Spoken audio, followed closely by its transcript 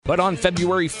But on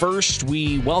February 1st,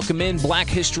 we welcome in Black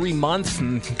History Month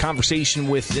and conversation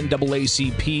with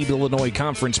NAACP Illinois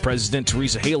Conference President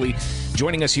Teresa Haley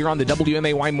joining us here on the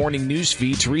WMAY Morning News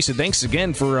Feed. Teresa, thanks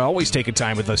again for always taking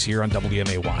time with us here on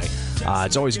WMAY.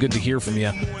 It's always good to hear from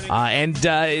you. And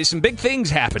some big things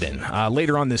happening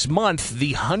later on this month.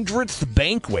 The 100th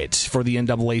banquet for the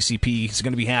NAACP is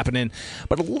going to be happening,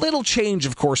 but a little change,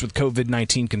 of course, with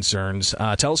COVID-19 concerns.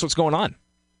 Tell us what's going on.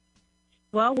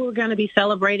 Well, we're going to be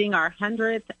celebrating our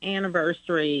 100th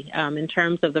anniversary in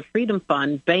terms of the Freedom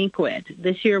Fund banquet.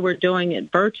 This year we're doing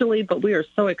it virtually, but we are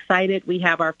so excited. We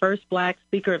have our first Black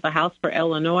Speaker of the House for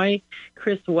Illinois.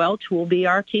 Chris Welch will be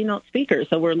our keynote speaker,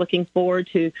 so we're looking forward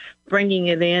to bringing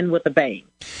it in with a bang.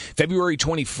 February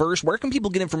 21st, where can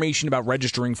people get information about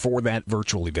registering for that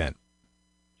virtual event?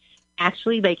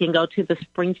 Actually, they can go to the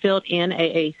Springfield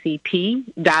NAACP.org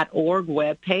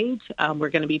webpage. We're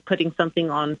going to be putting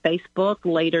something on Facebook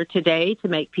later today to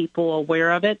make people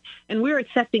aware of it. And we're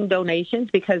accepting donations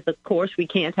because, of course, we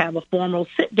can't have a formal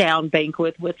sit-down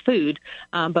banquet with food,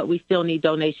 but we still need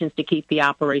donations to keep the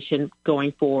operation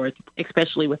going forward,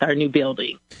 especially with our new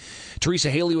building. Teresa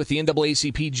Haley with the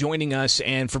NAACP joining us.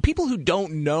 And for people who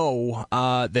don't know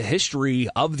the history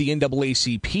of the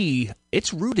NAACP,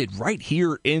 it's rooted right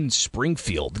here in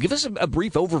Springfield. Give us a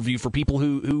brief overview for people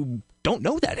who don't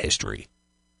know that history.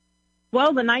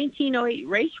 Well, the 1908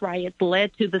 race riots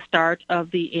led to the start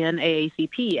of the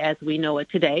NAACP as we know it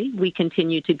today. We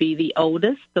continue to be the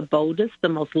oldest, the boldest, the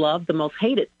most loved, the most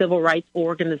hated civil rights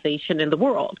organization in the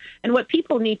world. And what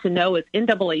people need to know is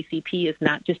NAACP is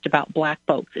not just about Black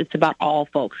folks. It's about all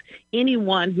folks.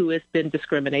 Anyone who has been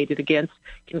discriminated against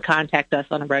can contact us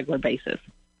on a regular basis.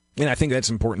 And I think that's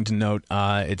important to note.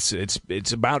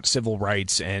 It's about civil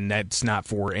rights, and that's not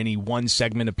for any one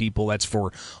segment of people. That's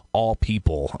for all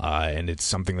people, and it's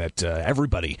something that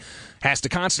everybody has to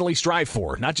constantly strive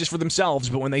for, not just for themselves,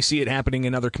 but when they see it happening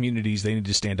in other communities, they need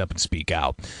to stand up and speak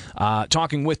out.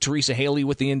 Talking with Teresa Haley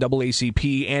with the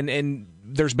NAACP, and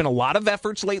there's been a lot of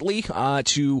efforts lately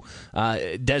to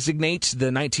designate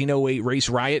the 1908 race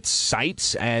riots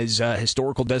sites as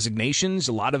historical designations.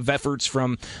 A lot of efforts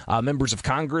from members of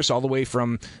Congress, all the way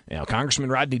from Congressman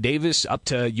Rodney Davis up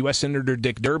to U.S. Senator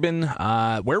Dick Durbin.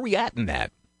 Where are we at in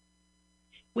that?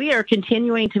 We are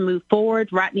continuing to move forward.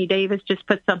 Rodney Davis just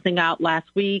put something out last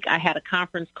week. I had a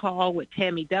conference call with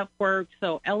Tammy Duckworth.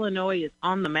 So Illinois is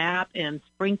on the map in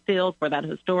Springfield for that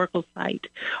historical site.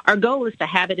 Our goal is to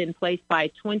have it in place by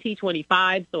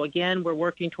 2025. So again, we're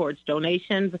working towards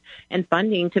donations and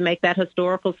funding to make that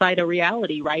historical site a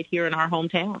reality right here in our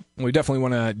hometown. We definitely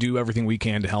want to do everything we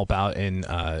can to help out in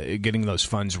getting those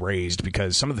funds raised,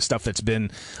 because some of the stuff that's been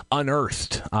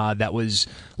unearthed that was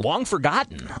long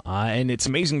forgotten, and it's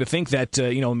amazing to think that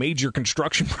a major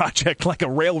construction project like a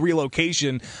rail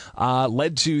relocation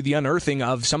led to the unearthing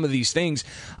of some of these things,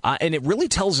 and it really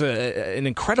tells an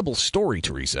incredible story,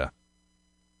 Teresa.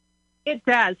 It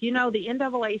does. The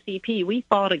NAACP, we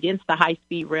fought against the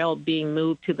high-speed rail being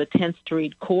moved to the 10th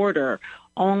Street corridor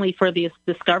only for this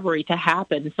discovery to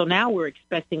happen. So now we're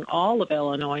expecting all of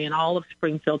Illinois and all of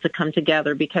Springfield to come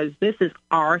together, because this is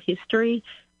our history,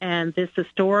 and this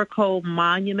historical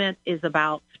monument is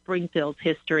about Springfield's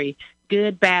history,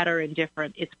 good, bad, or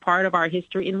indifferent. It's part of our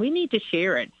history, and we need to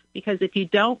share it, because if you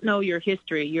don't know your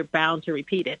history, you're bound to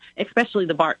repeat it, especially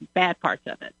the bad parts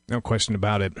of it. No question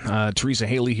about it. Teresa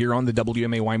Haley here on the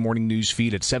WMAY Morning News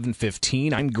Feed at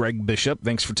 7:15. I'm Greg Bishop.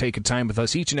 Thanks for taking time with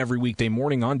us each and every weekday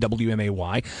morning on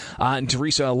WMAY. And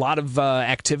Teresa, a lot of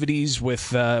activities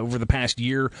with over the past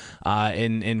year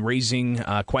in raising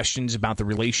questions about the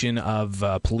relation of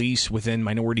police within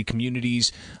minority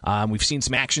communities. We've seen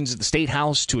some actions at the State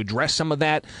House to address some of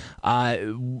that. How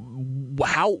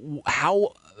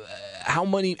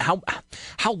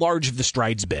large have the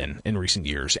strides been in recent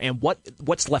years, and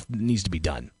what's left that needs to be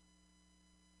done?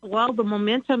 Well, the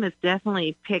momentum has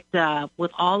definitely picked up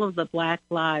with all of the Black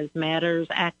Lives Matters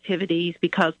activities,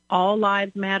 because all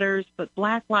lives matters, but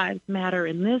Black Lives Matter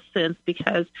in this sense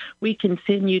because we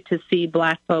continue to see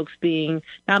Black folks being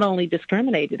not only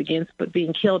discriminated against, but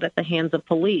being killed at the hands of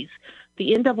police.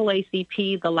 The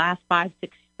NAACP, the last 5,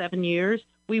 6, 7 years,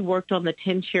 we worked on the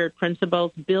 10 shared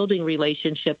principles, building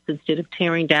relationships instead of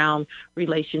tearing down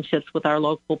relationships with our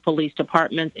local police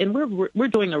departments. And we're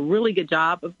doing a really good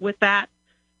job with that.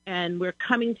 And we're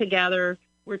coming together.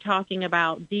 We're talking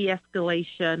about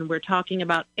de-escalation. We're talking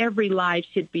about every life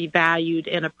should be valued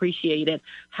and appreciated.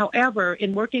 However,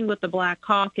 in working with the Black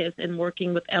Caucus and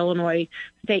working with Illinois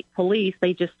State Police,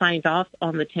 they just signed off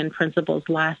on the 10 principles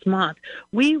last month.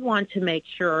 We want to make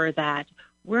sure that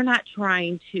we're not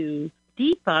trying to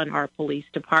defund our police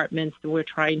departments. We're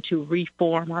trying to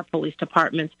reform our police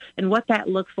departments. And what that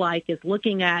looks like is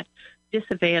looking at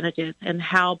disadvantages and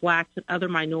how blacks and other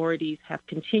minorities have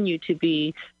continued to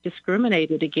be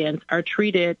discriminated against, are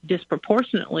treated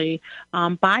disproportionately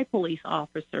by police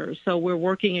officers. So we're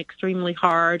working extremely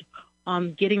hard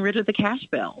on getting rid of the cash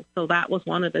bail. So that was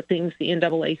one of the things the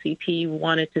NAACP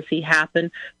wanted to see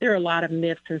happen. There are a lot of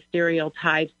myths and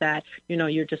stereotypes that,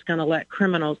 you're just going to let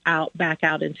criminals back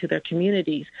out into their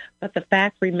communities. But the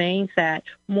fact remains that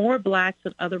more blacks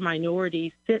and other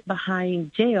minorities sit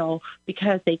behind jail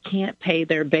because they can't pay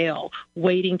their bail,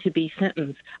 waiting to be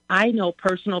sentenced. I know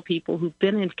personal people who've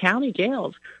been in county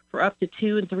jails for up to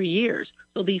 2 and 3 years.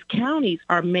 So these counties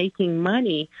are making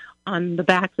money on the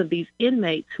backs of these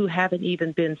inmates who haven't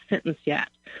even been sentenced yet.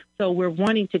 So we're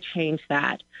wanting to change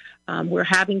that. We're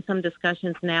having some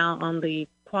discussions now on the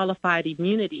qualified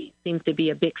immunity. Seems to be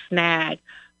a big snag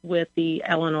with the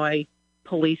Illinois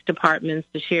police departments,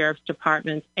 the sheriff's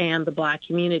departments, and the black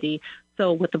community.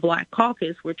 So with the Black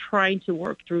Caucus, we're trying to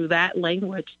work through that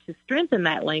language to strengthen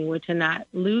that language and not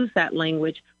lose that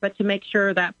language, but to make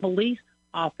sure that police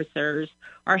officers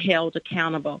are held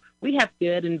accountable. We have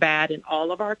good and bad in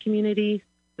all of our communities.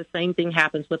 The same thing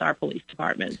happens with our police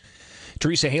department.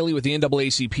 Teresa Haley with the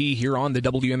NAACP here on the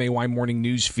WMAY Morning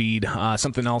News Feed.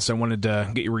 Something else I wanted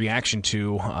to get your reaction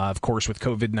to, of course, with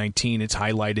COVID-19, it's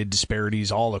highlighted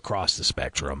disparities all across the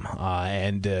spectrum,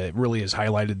 and really has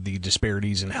highlighted the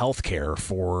disparities in healthcare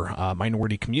for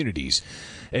minority communities.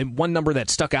 And one number that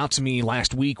stuck out to me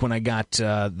last week when I got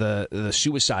the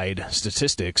suicide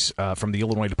statistics from the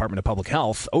Illinois Department of Public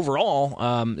Health,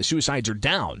 overall, suicides are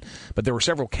down, but there were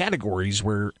several categories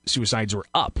where suicides were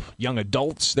up. Young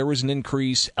adults, there was an increase.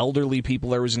 Elderly people,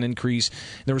 there was an increase.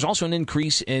 There was also an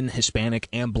increase in Hispanic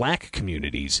and Black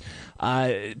communities.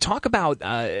 Talk about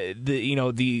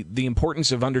the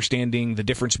importance of understanding the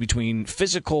difference between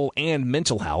physical and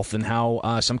mental health, and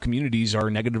how some communities are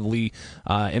negatively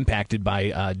impacted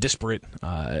by disparate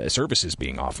services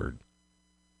being offered.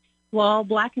 Well,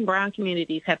 Black and brown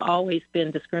communities have always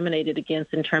been discriminated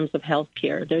against in terms of health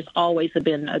care. There's always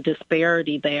been a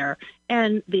disparity there.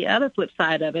 And the other flip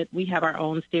side of it, we have our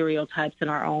own stereotypes and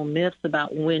our own myths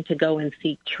about when to go and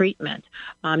seek treatment.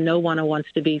 No one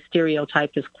wants to be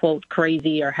stereotyped as, quote,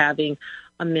 crazy or having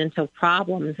mental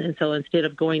problems. And so instead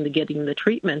of going to getting the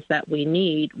treatments that we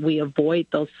need, we avoid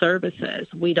those services.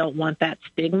 We don't want that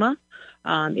stigma.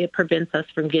 It prevents us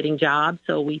from getting jobs,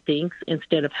 so we think,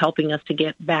 instead of helping us to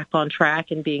get back on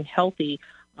track and being healthy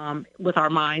with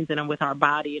our minds and with our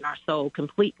body and our soul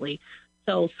completely.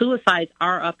 So suicides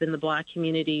are up in the Black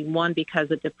community, one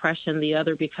because of depression, the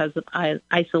other because of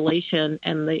isolation,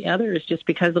 and the other is just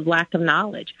because of lack of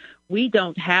knowledge. We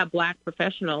don't have Black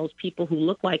professionals, people who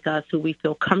look like us, who we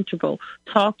feel comfortable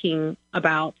talking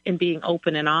about and being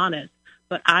open and honest.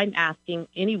 But I'm asking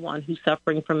anyone who's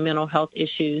suffering from mental health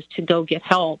issues to go get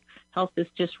help. Help is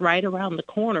just right around the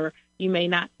corner. You may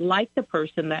not like the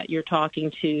person that you're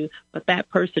talking to, but that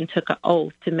person took an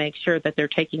oath to make sure that they're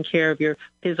taking care of your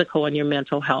physical and your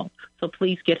mental health. So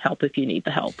please get help if you need the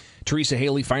help. Teresa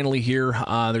Haley, finally here,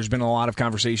 there's been a lot of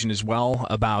conversation as well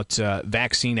about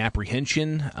vaccine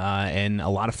apprehension and a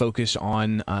lot of focus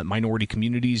on minority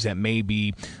communities that may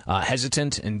be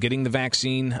hesitant in getting the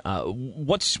vaccine.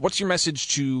 What's your message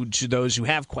to those who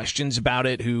have questions about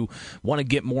it, who want to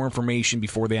get more information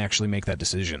before they actually make that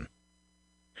decision?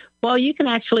 Well, you can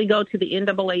actually go to the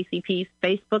NAACP's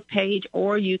Facebook page,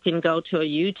 or you can go to a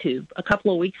YouTube. A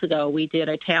couple of weeks ago, we did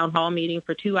a town hall meeting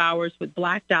for 2 hours with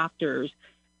Black doctors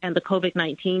and the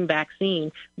COVID-19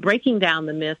 vaccine, breaking down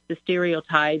the myths, the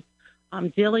stereotypes,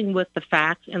 dealing with the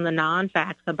facts and the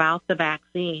non-facts about the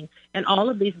vaccine. And all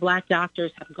of these Black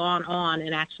doctors have gone on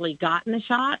and actually gotten a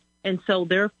shot. And so,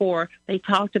 therefore, they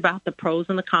talked about the pros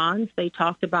and the cons. They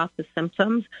talked about the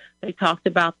symptoms. They talked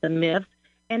about the myths.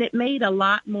 And it made a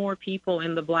lot more people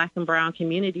in the Black and brown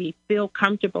community feel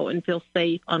comfortable and feel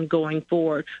safe on going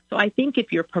forward. So I think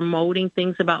if you're promoting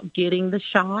things about getting the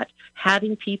shot,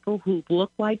 having people who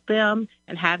look like them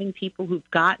and having people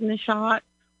who've gotten the shot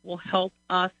will help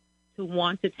us to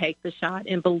want to take the shot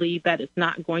and believe that it's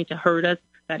not going to hurt us,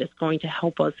 that it's going to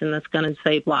help us, and that's going to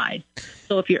save lives.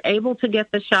 So if you're able to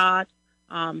get the shot,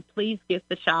 please get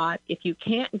the shot. If you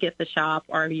can't get the shot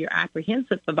or you're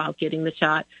apprehensive about getting the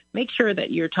shot, make sure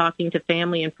that you're talking to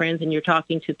family and friends and you're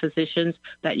talking to physicians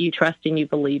that you trust and you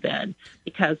believe in,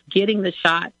 because getting the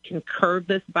shot can curb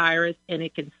this virus and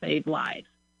it can save lives.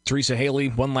 Teresa Haley,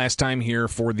 one last time here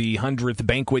for the 100th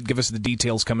banquet. Give us the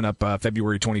details coming up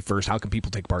February 21st. How can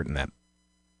people take part in that?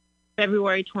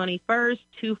 February 21st,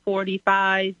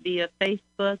 2:45 via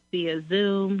Facebook, via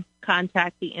Zoom.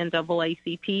 Contact the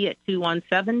NAACP at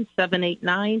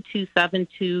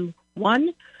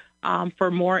 217-789-2721 for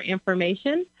more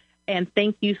information. And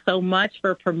thank you so much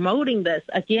for promoting this.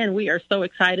 Again, we are so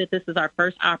excited. This is our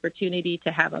first opportunity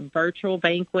to have a virtual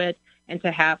banquet and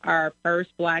to have our first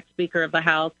Black Speaker of the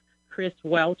House, Chris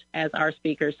Welch, as our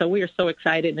speaker. So we are so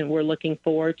excited, and we're looking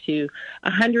forward to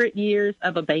 100 years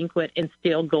of a banquet and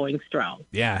still going strong.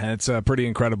 Yeah, it's pretty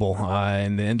incredible.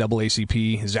 And the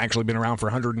NAACP has actually been around for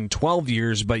 112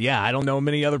 years. But, yeah, I don't know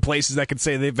many other places that could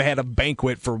say they've had a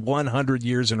banquet for 100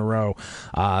 years in a row.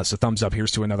 So thumbs up.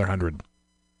 Here's to another 100.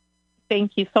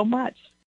 Thank you so much.